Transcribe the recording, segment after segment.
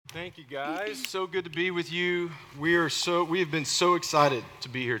Thank you, guys. So good to be with you. We have been so excited to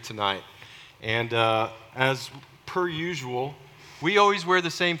be here tonight. And as per usual, we always wear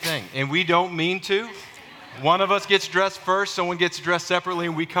the same thing, and we don't mean to. One of us gets dressed first, someone gets dressed separately,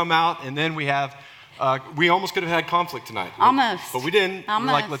 and we come out, and then we have, we almost could have had conflict tonight. Almost. But we didn't. Almost.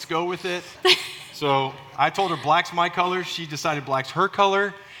 We're like, let's go with it. So I told her black's my color. She decided black's her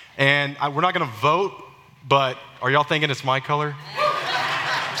color. And we're not going to vote, but are y'all thinking it's my color?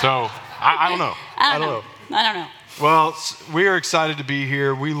 So, I don't know. I don't know. Well, we are excited to be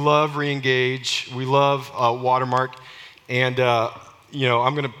here. We love Reengage. We love Watermark. And,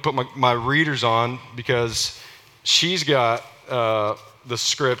 I'm going to put my readers on because she's got the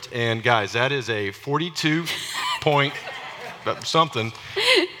script. And, guys, that is a 42-point something.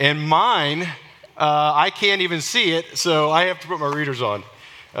 And mine, I can't even see it, so I have to put my readers on.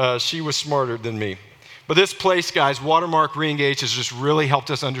 She was smarter than me. But this place, guys, Watermark Reengage, has just really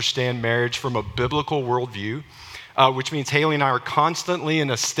helped us understand marriage from a biblical worldview, which means Haley and I are constantly in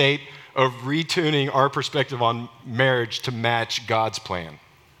a state of retuning our perspective on marriage to match God's plan.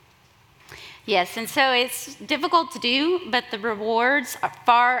 Yes, and so it's difficult to do, but the rewards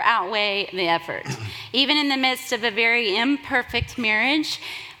far outweigh the effort. Even in the midst of a very imperfect marriage,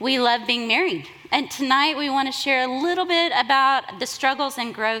 we love being married. And tonight we want to share a little bit about the struggles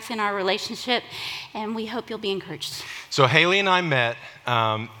and growth in our relationship, and we hope you'll be encouraged. So Haley and I met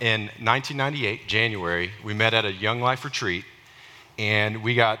in 1998, January. We met at a Young Life retreat, and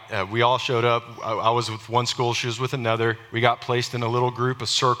we all showed up. I was with one school, she was with another. We got placed in a little group, a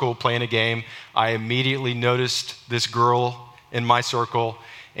circle, playing a game. I immediately noticed this girl in my circle,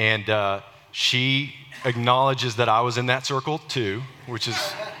 and she acknowledges that I was in that circle too, which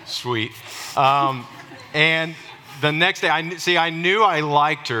is sweet. And the next day, I knew I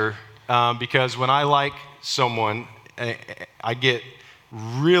liked her because when I like someone, I get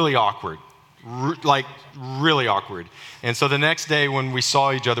really awkward, really awkward. And so the next day when we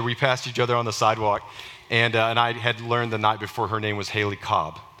saw each other, we passed each other on the sidewalk, and I had learned the night before her name was Haley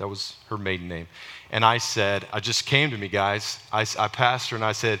Cobb. That was her maiden name. And I said, it just came to me, guys. I passed her and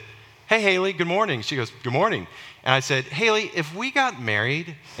I said, "Hey, Haley, good morning." She goes, "Good morning." And I said, "Haley, if we got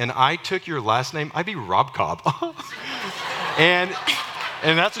married and I took your last name, I'd be Rob Cobb." and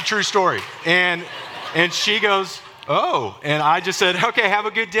that's a true story. And she goes, "Oh." And I just said, "Okay, have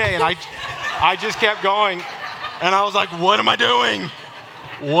a good day." And I just kept going. And I was like, what am I doing?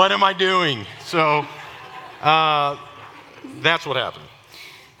 What am I doing? So that's what happened.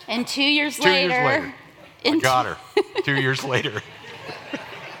 And 2 years later. I got her. 2 years later.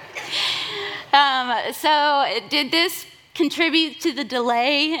 So did this contribute to the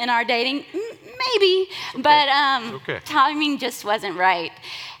delay in our dating? Maybe, but timing just wasn't right.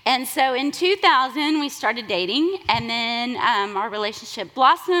 And so in 2000, we started dating, and then our relationship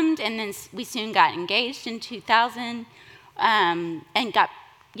blossomed, and then we soon got engaged in 2000, and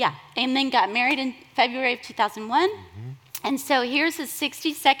then got married in February of 2001. Mm-hmm. And so here's a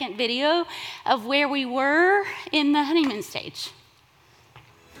 60-second video of where we were in the honeymoon stage.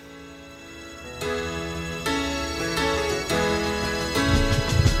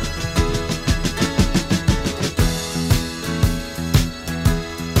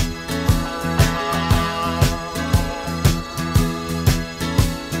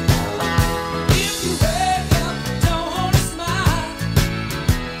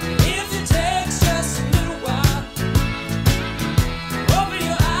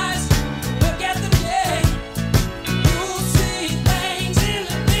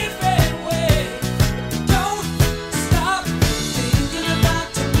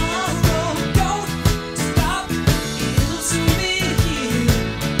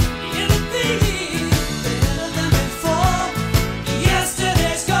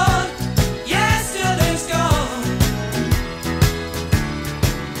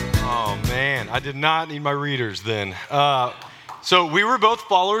 I did not need my readers then. So we were both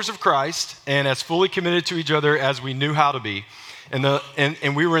followers of Christ and as fully committed to each other as we knew how to be.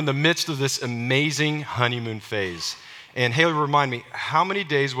 And we were in the midst of this amazing honeymoon phase. And Haley, remind me, how many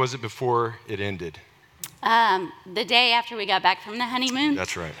days was it before it ended? The day after we got back from the honeymoon.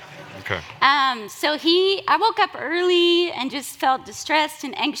 That's right. Okay. So I woke up early and just felt distressed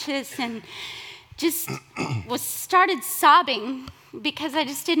and anxious and just started sobbing because I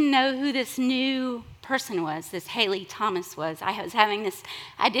just didn't know who this new person was, this Haley Thomas was. I was having this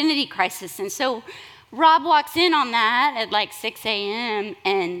identity crisis. And so Rob walks in on that at like 6 a.m.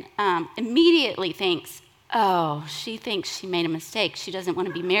 and immediately thinks, oh, she thinks she made a mistake. She doesn't want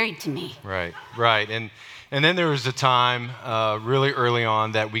to be married to me. Right. And then there was a time really early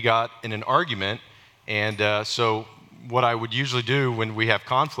on that we got in an argument. And so what I would usually do when we have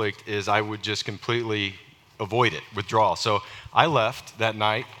conflict is I would just completely avoid it, withdraw. So I left that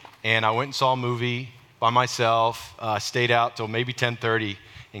night, and I went and saw a movie by myself, stayed out till maybe 10:30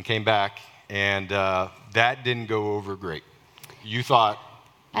 and came back, and that didn't go over great. You thought...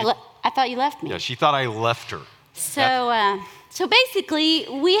 I thought you left me. Yeah, she thought I left her. So basically,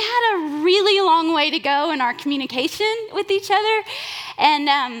 we had a really long way to go in our communication with each other,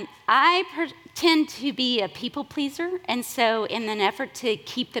 and I tend to be a people pleaser, and so in an effort to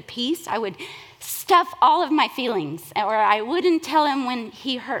keep the peace, I would stuff all of my feelings, or I wouldn't tell him when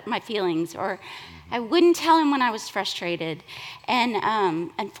he hurt my feelings, or I wouldn't tell him when I was frustrated.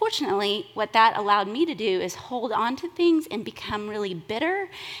 And unfortunately, what that allowed me to do is hold on to things and become really bitter,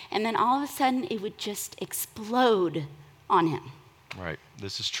 and then all of a sudden, it would just explode on him. Right,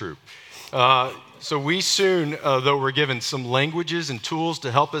 this is true. So we soon, though, were given some languages and tools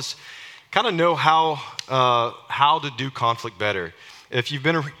to help us kind of know how to do conflict better. If you've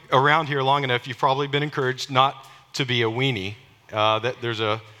been around here long enough, you've probably been encouraged not to be a weenie.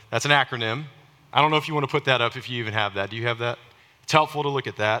 That's an acronym. I don't know if you want to put that up, if you even have that. Do you have that? It's helpful to look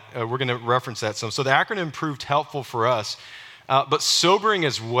at that. We're going to reference that some. So the acronym proved helpful for us, but sobering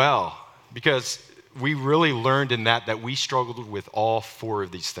as well, because we really learned in that we struggled with all four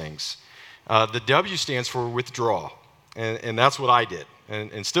of these things. The W stands for withdraw, and that's what I did,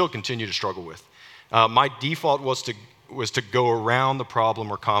 and still continue to struggle with. My default was to go around the problem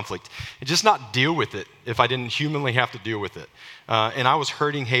or conflict and just not deal with it if I didn't humanly have to deal with it. And I was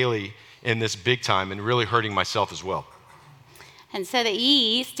hurting Haley in this big time and really hurting myself as well. And so the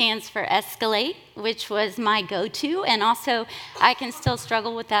E stands for escalate, which was my go-to, and also I can still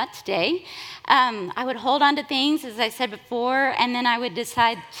struggle with that today. I would hold on to things, as I said before, and then I would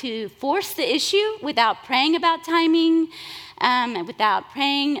decide to force the issue without praying about timing, without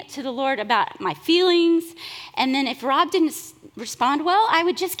praying to the Lord about my feelings. And then if Rob didn't respond well, I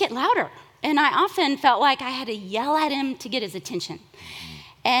would just get louder. And I often felt like I had to yell at him to get his attention.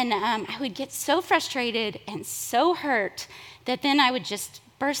 And I would get so frustrated and so hurt that then I would just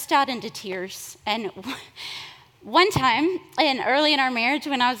burst out into tears. And one time, early in our marriage,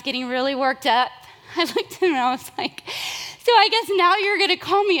 when I was getting really worked up, I looked at him and I was like, so I guess now you're going to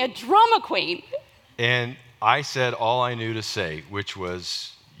call me a drama queen. And I said all I knew to say, which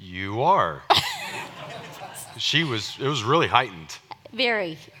was, you are. It was really heightened.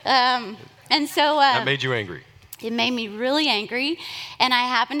 Very. And so... that made you angry. It made me really angry, and I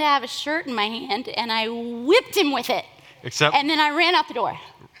happened to have a shirt in my hand, and I whipped him with it. And then I ran out the door.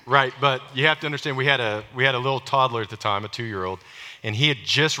 Right, but you have to understand, we had a little toddler at the time, a 2-year-old, and he had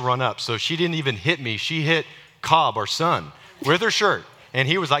just run up, so she didn't even hit me. She hit Cobb, our son, with her shirt, and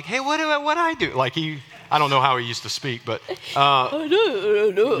he was like, "Hey, what do I do?" Like I don't know how he used to speak, but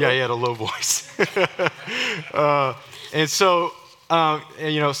yeah, he had a low voice, and so.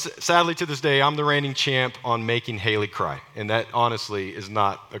 Sadly to this day, I'm the reigning champ on making Haley cry, and that honestly is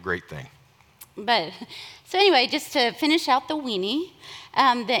not a great thing. So anyway, just to finish out the weenie,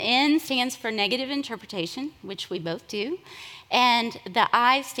 the N stands for negative interpretation, which we both do, and the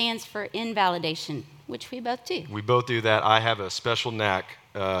I stands for invalidation, which we both do. We both do that. I have a special knack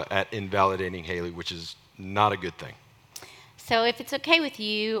at invalidating Haley, which is not a good thing. So if it's okay with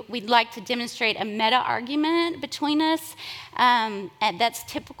you, we'd like to demonstrate a meta-argument between us, and that's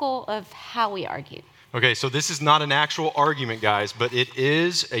typical of how we argue. Okay, so this is not an actual argument, guys, but it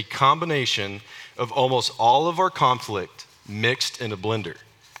is a combination of almost all of our conflict mixed in a blender.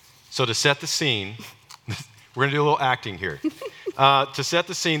 So to set the scene, we're going to do a little acting here. To set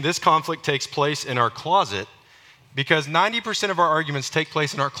the scene, this conflict takes place in our closet because 90% of our arguments take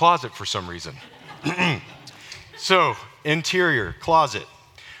place in our closet for some reason. So, interior, closet.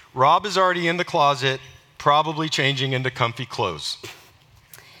 Rob is already in the closet, probably changing into comfy clothes.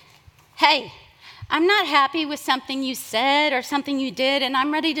 Hey, I'm not happy with something you said or something you did, and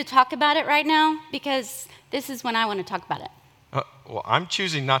I'm ready to talk about it right now because this is when I want to talk about it. Well, I'm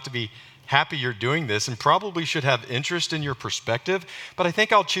choosing not to be happy you're doing this and probably should have interest in your perspective, but I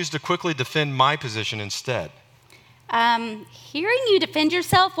think I'll choose to quickly defend my position instead. Hearing you defend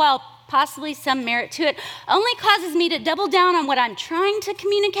yourself, while possibly some merit to it, only causes me to double down on what I'm trying to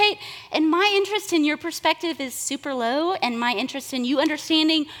communicate, and my interest in your perspective is super low, and my interest in you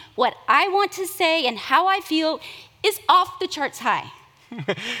understanding what I want to say and how I feel is off the charts high.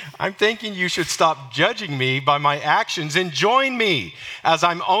 I'm thinking you should stop judging me by my actions and join me, as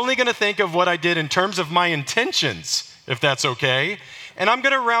I'm only going to think of what I did in terms of my intentions, if that's okay, and I'm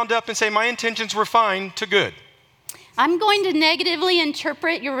going to round up and say my intentions were fine to good. I'm going to negatively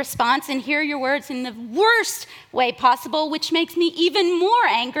interpret your response and hear your words in the worst way possible, which makes me even more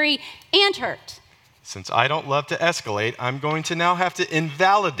angry and hurt. Since I don't love to escalate, I'm going to now have to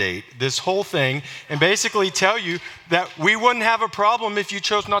invalidate this whole thing and basically tell you that we wouldn't have a problem if you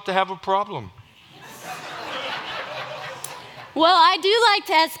chose not to have a problem. Well, I do like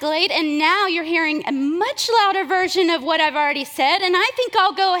to escalate, and now you're hearing a much louder version of what I've already said, and I think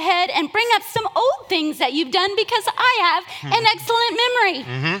I'll go ahead and bring up some old things that you've done because I have an excellent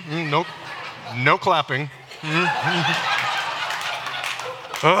memory. Nope. No clapping.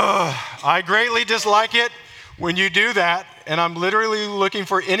 I greatly dislike it when you do that, and I'm literally looking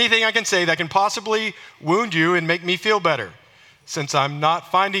for anything I can say that can possibly wound you and make me feel better. Since I'm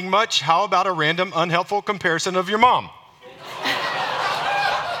not finding much, how about a random unhelpful comparison of your mom?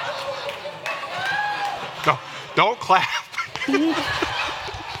 No, don't clap.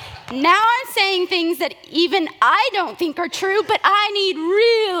 Now I'm saying things that even I don't think are true, but I need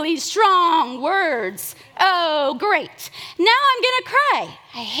really strong words. Oh, great. Now I'm going to cry.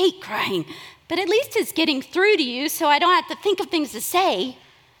 I hate crying, but at least it's getting through to you so I don't have to think of things to say.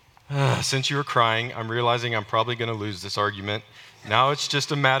 Since you were crying, I'm realizing I'm probably going to lose this argument. Now it's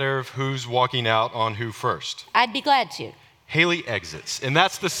just a matter of who's walking out on who first. I'd be glad to. Haley exits, and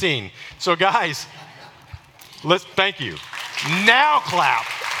that's the scene. So guys, thank you. Now clap.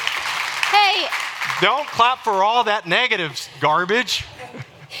 Hey. Don't clap for all that negative garbage.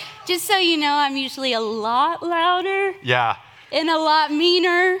 Just so you know, I'm usually a lot louder. Yeah. And a lot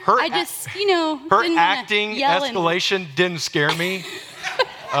meaner. Her acting escalation didn't scare me.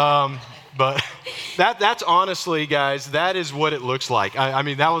 But that's honestly, guys, that is what it looks like. I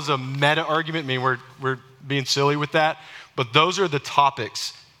mean, that was a meta argument. I mean, we're being silly with that. But those are the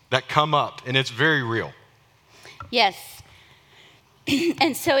topics that come up, and it's very real. Yes.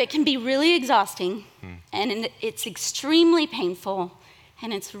 And so it can be really exhausting, and it's extremely painful,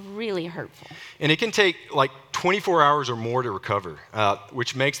 and it's really hurtful. And it can take like 24 hours or more to recover,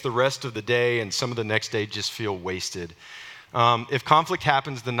 which makes the rest of the day and some of the next day just feel wasted. If conflict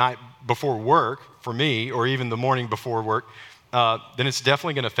happens the night before work, for me, or even the morning before work, then it's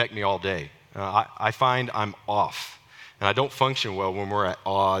definitely going to affect me all day. I find I'm off, and I don't function well when we're at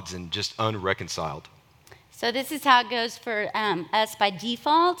odds and just unreconciled. So this is how it goes for us by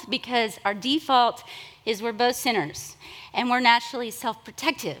default, because our default is we're both sinners, and we're naturally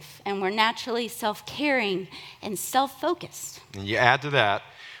self-protective, and we're naturally self-caring and self-focused. And you add to that,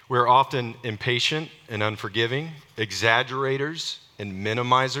 we're often impatient and unforgiving, exaggerators and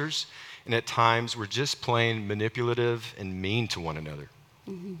minimizers, and at times we're just plain manipulative and mean to one another.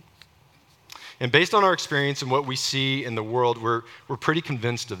 Mm-hmm. And based on our experience and what we see in the world, we're pretty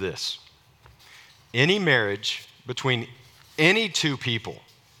convinced of this. Any marriage between any two people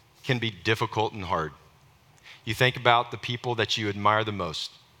can be difficult and hard. You think about the people that you admire the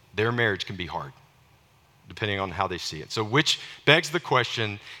most, their marriage can be hard, depending on how they see it. So which begs the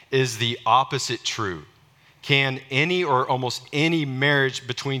question, is the opposite true? Can any or almost any marriage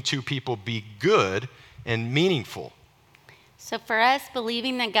between two people be good and meaningful? So for us,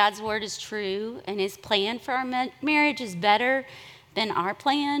 believing that God's word is true and his plan for our marriage is better than our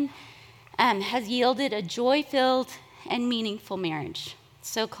plan, has yielded a joy-filled and meaningful marriage.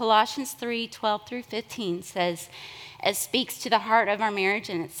 So Colossians 3:12 through 15 says, it speaks to the heart of our marriage,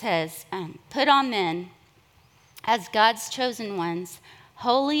 and it says, put on then, as God's chosen ones,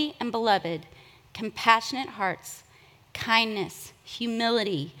 holy and beloved, compassionate hearts, kindness,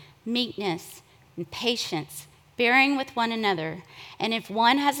 humility, meekness, and patience, bearing with one another, and if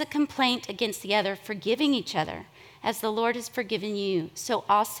one has a complaint against the other, forgiving each other, as the Lord has forgiven you, so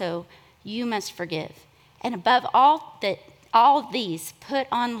also you must forgive. And above all these, put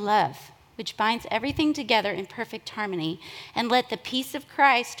on love, which binds everything together in perfect harmony, and let the peace of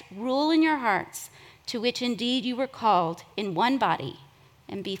Christ rule in your hearts, to which indeed you were called in one body,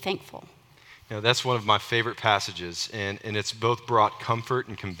 and be thankful. You know, that's one of my favorite passages, and it's both brought comfort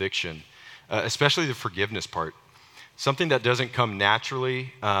and conviction, especially the forgiveness part. Something that doesn't come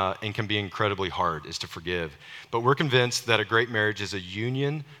naturally and can be incredibly hard is to forgive. But we're convinced that a great marriage is a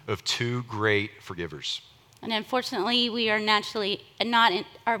union of two great forgivers. And unfortunately, we are naturally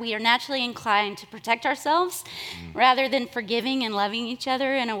inclined to protect ourselves rather than forgiving and loving each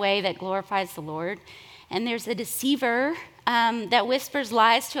other in a way that glorifies the Lord. And there's a deceiver that whispers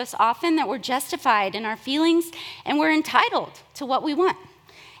lies to us often, that we're justified in our feelings and we're entitled to what we want.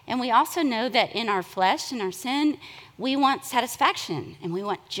 And we also know that in our flesh and our sin, we want satisfaction and we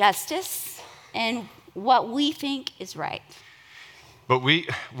want justice and what we think is right. But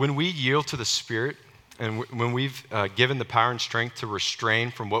when we yield to the Spirit and when we've given the power and strength to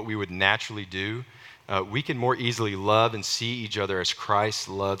restrain from what we would naturally do, we can more easily love and see each other as Christ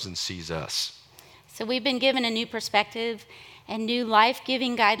loves and sees us. So we've been given a new perspective, and new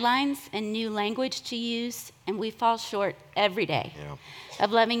life-giving guidelines and new language to use, and we fall short every day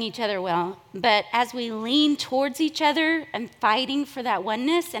of loving each other well. But as we lean towards each other and fighting for that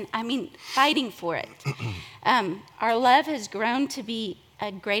oneness, and I mean fighting for it, our love has grown to be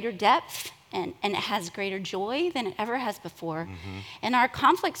a greater depth, and it has greater joy than it ever has before. And our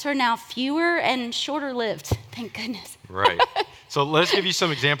conflicts are now fewer and shorter lived, thank goodness. Right. So let's give you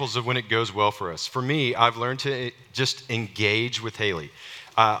some examples of when it goes well for us. For me, I've learned to just engage with Haley.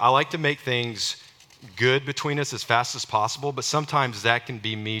 I like to make things good between us as fast as possible, but sometimes that can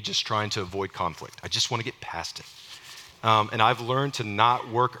be me just trying to avoid conflict. I just want to get past it. And I've learned to not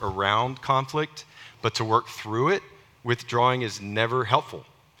work around conflict, but to work through it. Withdrawing is never helpful.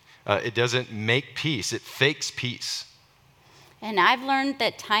 It doesn't make peace, it fakes peace. And I've learned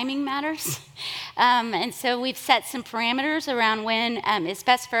that timing matters. And so we've set some parameters around when it's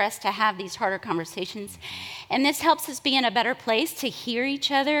best for us to have these harder conversations. And this helps us be in a better place to hear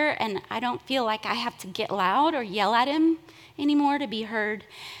each other. And I don't feel like I have to get loud or yell at him anymore to be heard.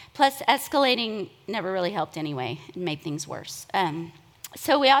 Plus, escalating never really helped anyway and made things worse.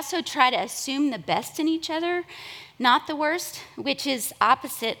 So we also try to assume the best in each other, not the worst, which is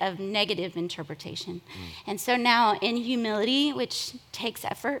opposite of negative interpretation. And so now in humility, which takes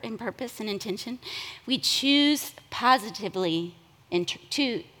effort and purpose and intention, we choose to positively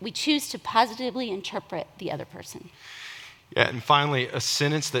interpret the other person. Yeah, and finally, a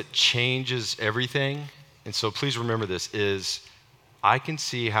sentence that changes everything, and so please remember this, is, I can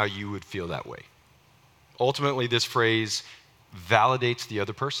see how you would feel that way. Ultimately, this phrase validates the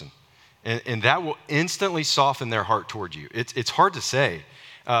other person. And that will instantly soften their heart toward you. It's hard to say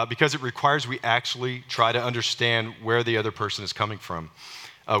because it requires we actually try to understand where the other person is coming from,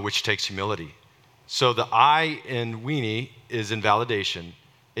 which takes humility. So the I in weenie is invalidation.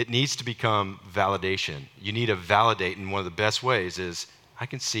 It needs to become validation. You need to validate, and one of the best ways is, I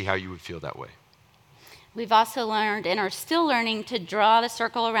can see how you would feel that way. We've also learned and are still learning to draw the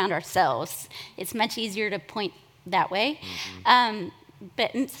circle around ourselves. It's much easier to point that way.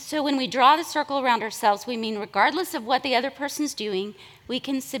 So when we draw the circle around ourselves, we mean regardless of what the other person's doing, we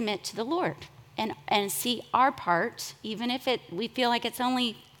can submit to the Lord and see our part, even if we feel like it's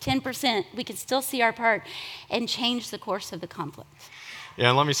only 10%, we can still see our part and change the course of the conflict. Yeah,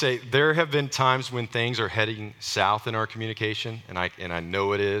 and let me say, there have been times when things are heading south in our communication, and I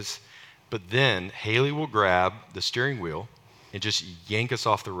know it is, but then Haley will grab the steering wheel and just yank us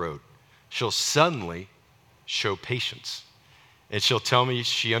off the road. She'll suddenly show patience. And she'll tell me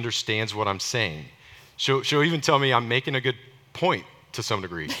she understands what I'm saying. She'll even tell me I'm making a good point to some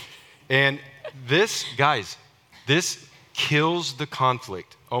degree. And this, guys, this kills the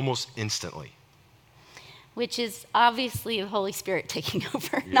conflict almost instantly. Which is obviously the Holy Spirit taking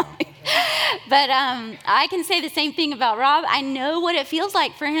over. Yeah. But I can say the same thing about Rob. I know what it feels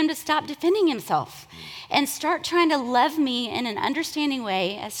like for him to stop defending himself and start trying to love me in an understanding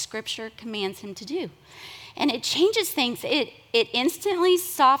way as Scripture commands him to do. And it changes things. It instantly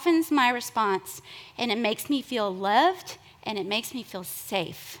softens my response, and it makes me feel loved, and it makes me feel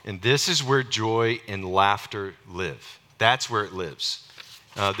safe. And this is where joy and laughter live. That's where it lives.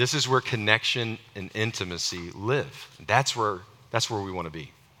 This is where connection and intimacy live. That's where we want to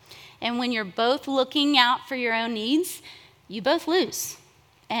be. And when you're both looking out for your own needs, you both lose.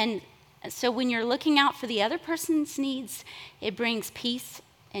 And so when you're looking out for the other person's needs, it brings peace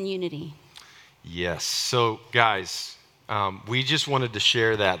and unity. Yes. So, guys, we just wanted to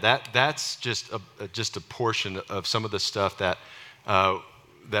share that. That's just a portion of some of the stuff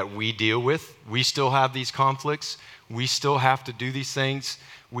that we deal with. We still have these conflicts. We still have to do these things.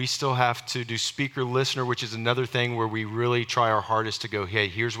 We still have to do speaker listener, which is another thing where we really try our hardest to go, hey,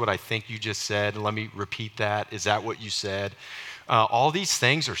 here's what I think you just said. Let me repeat that. Is that what you said? All these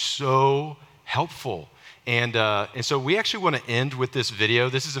things are so helpful. And so we actually want to end with this video.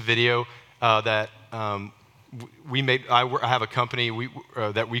 This is a video that we made. I have a company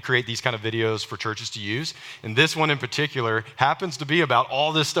that we create these kind of videos for churches to use. And this one in particular happens to be about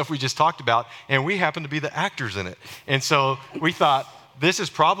all this stuff we just talked about, and we happen to be the actors in it. And so we thought this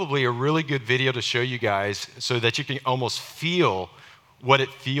is probably a really good video to show you guys so that you can almost feel what it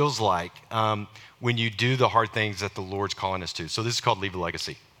feels like when you do the hard things that the Lord's calling us to. So this is called Leave a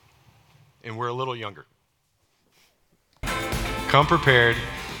Legacy. And we're a little younger. Come prepared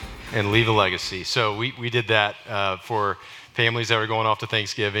and leave a legacy. So we did that for families that were going off to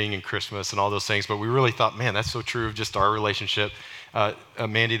Thanksgiving and Christmas and all those things, but we really thought, man, that's so true of just our relationship.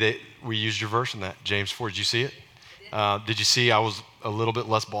 Mandy, we used your verse in that, James 4. Did you see it? Did you see I was a little bit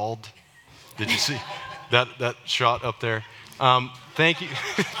less bald? Did you see that shot up there? Thank you.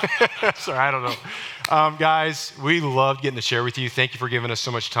 Sorry, I don't know. Guys, we loved getting to share with you. Thank you for giving us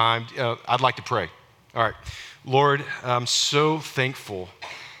so much time. I'd like to pray. All right. Lord, I'm so thankful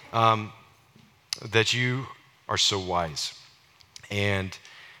that you are so wise. And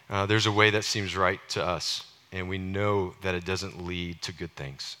there's a way that seems right to us. And we know that it doesn't lead to good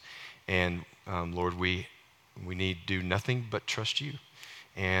things. And Lord, we need do nothing but trust you.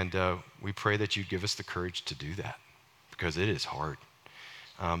 And we pray that you give us the courage to do that, because it is hard.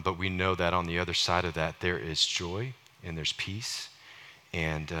 But we know that on the other side of that, there is joy and there's peace,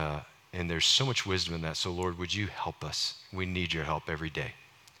 and there's so much wisdom in that. So Lord, would you help us? We need your help every day.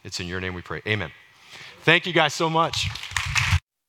 It's in your name we pray. Amen. Thank you guys so much.